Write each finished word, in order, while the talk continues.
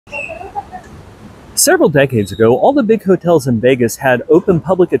Several decades ago, all the big hotels in Vegas had open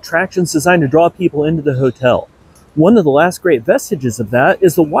public attractions designed to draw people into the hotel. One of the last great vestiges of that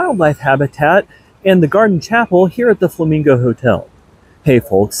is the wildlife habitat and the garden chapel here at the Flamingo Hotel. Hey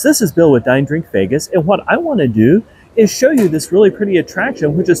folks, this is Bill with Dine Drink Vegas, and what I want to do is show you this really pretty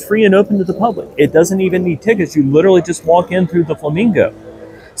attraction which is free and open to the public. It doesn't even need tickets, you literally just walk in through the Flamingo.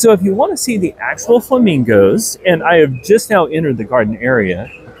 So if you want to see the actual flamingos, and I have just now entered the garden area,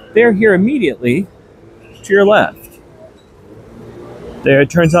 they're here immediately to your left. It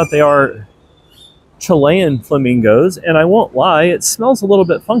turns out they are Chilean flamingos, and I won't lie, it smells a little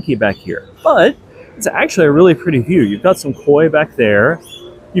bit funky back here, but it's actually a really pretty view. You've got some koi back there,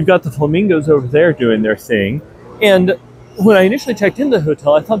 you've got the flamingos over there doing their thing, and when I initially checked into the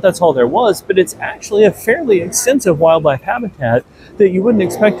hotel, I thought that's all there was, but it's actually a fairly extensive wildlife habitat that you wouldn't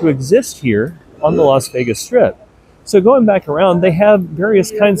expect to exist here on the Las Vegas Strip. So going back around, they have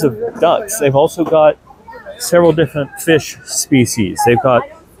various kinds of ducks. They've also got several different fish species. They've got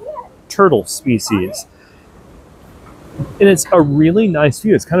turtle species. And it's a really nice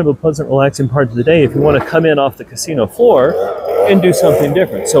view. It's kind of a pleasant, relaxing part of the day if you want to come in off the casino floor and do something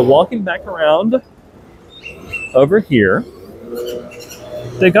different. So walking back around over here,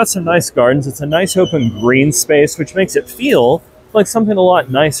 they've got some nice gardens. It's a nice open green space, which makes it feel like something a lot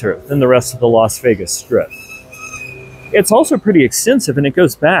nicer than the rest of the Las Vegas Strip. It's also pretty extensive, and it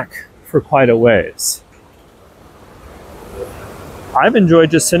goes back for quite a ways. I've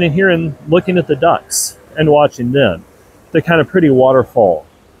enjoyed just sitting here and looking at the ducks and watching them. The kind of pretty waterfall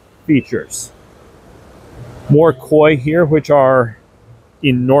features. More koi here, which are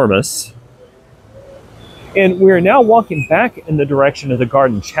enormous. And we're now walking back in the direction of the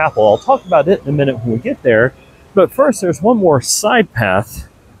garden chapel. I'll talk about it in a minute when we get there. But first, there's one more side path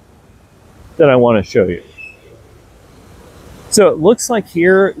that I want to show you. So it looks like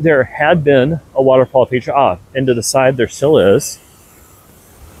here there had been a waterfall feature. And to the side there still is.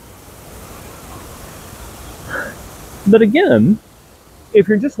 But again, if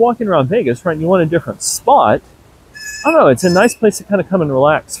you're just walking around Vegas, right, and you want a different spot, I don't know, it's a nice place to kind of come and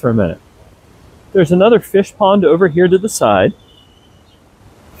relax for a minute. There's another fish pond over here to the side.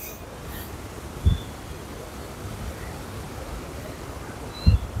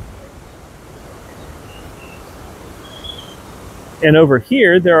 And over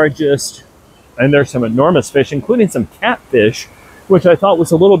here, there's some enormous fish, including some catfish, which I thought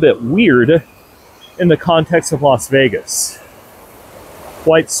was a little bit weird in the context of Las Vegas.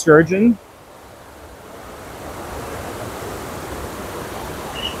 White sturgeon,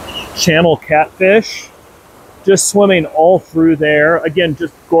 channel catfish, just swimming all through there. Again,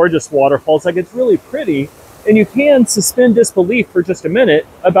 just gorgeous waterfalls. Like, it's really pretty, and you can suspend disbelief for just a minute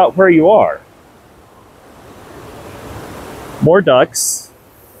about where you are. More ducks.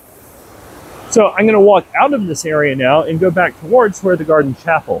 So I'm going to walk out of this area now and go back towards where the garden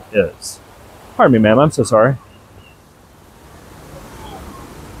chapel is. Pardon me, ma'am, I'm so sorry.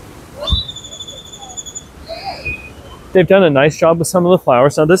 They've done a nice job with some of the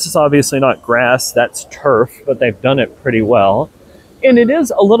flowers. Now, this is obviously not grass, that's turf, but they've done it pretty well. And it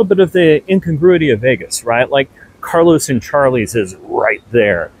is a little bit of the incongruity of Vegas, right? Like, Carlos and Charlie's is right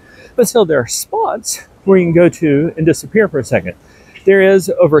there. But still, there are spots where you can go to and disappear for a second. There is,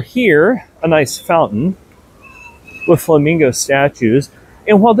 over here, a nice fountain with flamingo statues.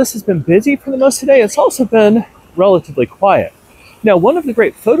 And while this has been busy for the most today, it's also been relatively quiet. Now, one of the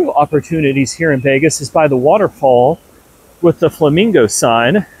great photo opportunities here in Vegas is by the waterfall with the flamingo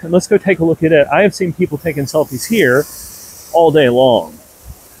sign. And let's go take a look at it. I have seen people taking selfies here all day long.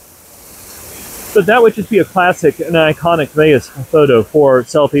 But that would just be a classic and an iconic Vegas photo for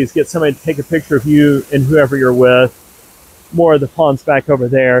selfies. Get somebody to take a picture of you and whoever you're with. More of the ponds back over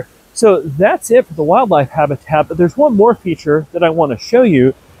there. So that's it for the wildlife habitat, but there's one more feature that I want to show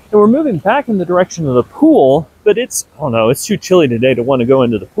you. And we're moving back in the direction of the pool, but it's too chilly today to want to go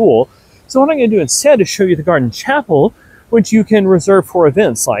into the pool. So what I'm going to do instead is show you the garden chapel, which you can reserve for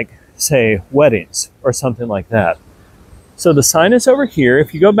events like, say, weddings or something like that. So the sign is over here.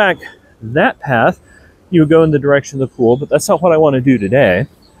 If you go back that path, you would go in the direction of the pool, but that's not what I want to do today.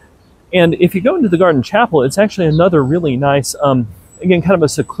 And if you go into the garden chapel, it's actually another really nice, again, kind of a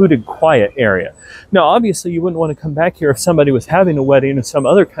secluded, quiet area. Now, obviously, you wouldn't want to come back here if somebody was having a wedding or some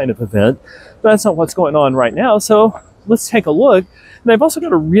other kind of event, but that's not what's going on right now. So let's take a look. And I've also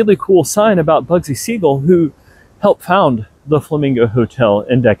got a really cool sign about Bugsy Siegel, who helped found the Flamingo Hotel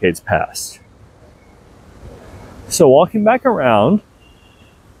in decades past. So walking back around,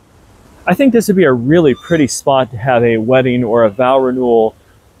 I think this would be a really pretty spot to have a wedding or a vow renewal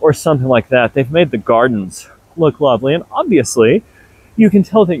or something like that. They've made the gardens look lovely, and obviously you can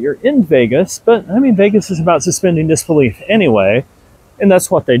tell that you're in Vegas, but I mean, Vegas is about suspending disbelief anyway, and that's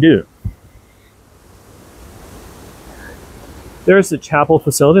what they do. There's the chapel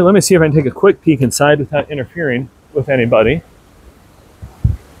facility. Let me see if I can take a quick peek inside without interfering with anybody.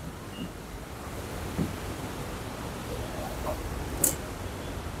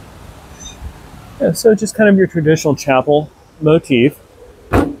 Yeah, so just kind of your traditional chapel motif.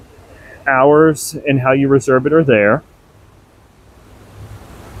 Hours and how you reserve it are there.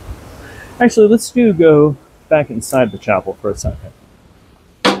 Actually, let's go back inside the chapel for a second.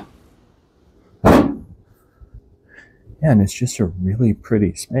 Yeah, and it's just a really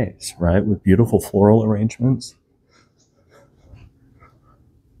pretty space, right? With beautiful floral arrangements.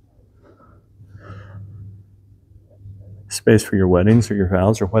 Space for your weddings or your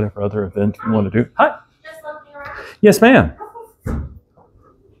vows or whatever other event you want to do. Hi. Yes, ma'am.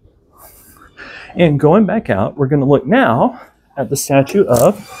 And going back out, we're going to look now at the statue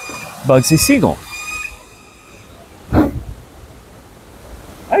of Bugsy Siegel.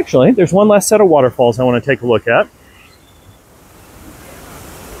 Actually, there's one last set of waterfalls I want to take a look at.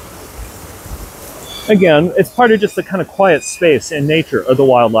 Again, it's part of just the kind of quiet space and nature of the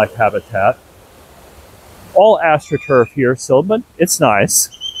wildlife habitat. All astroturf here still, but it's nice.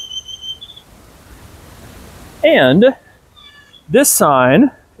 And this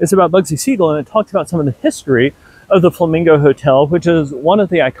sign is about Bugsy Siegel, and it talks about some of the history of the Flamingo Hotel, which is one of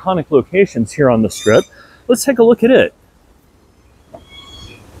the iconic locations here on the Strip. Let's take a look at it.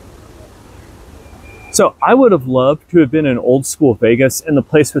 So I would have loved to have been in old school Vegas and the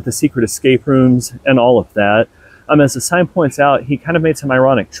place with the secret escape rooms and all of that. As the sign points out, he kind of made some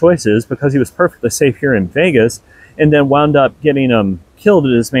ironic choices because he was perfectly safe here in Vegas and then wound up getting killed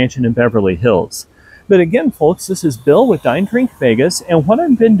at his mansion in Beverly Hills. But again, folks, this is Bill with Dine Drink Vegas, and what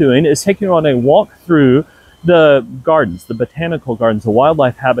I've been doing is taking you on a walk through the gardens, the botanical gardens, the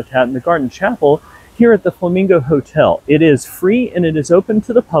wildlife habitat, and the garden chapel here at the Flamingo Hotel. It is free and it is open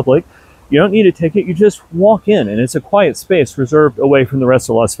to the public. You don't need a ticket, you just walk in, and it's a quiet space reserved away from the rest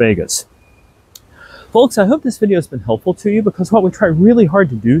of Las Vegas. Folks, I hope this video has been helpful to you, because what we try really hard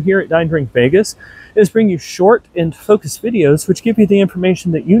to do here at Dine Drink Vegas is bring you short and focused videos which give you the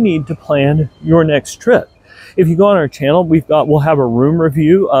information that you need to plan your next trip. If you go on our channel, we'll have a room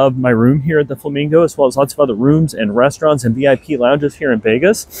review of my room here at the Flamingo, as well as lots of other rooms and restaurants and VIP lounges here in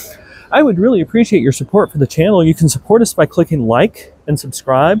Vegas. I would really appreciate your support for the channel. You can support us by clicking like and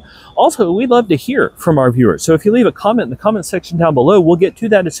subscribe. Also, we'd love to hear from our viewers. So if you leave a comment in the comment section down below, we'll get to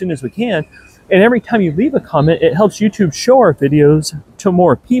that as soon as we can. And every time you leave a comment, it helps YouTube show our videos to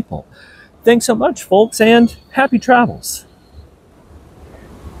more people. Thanks so much, folks, and happy travels.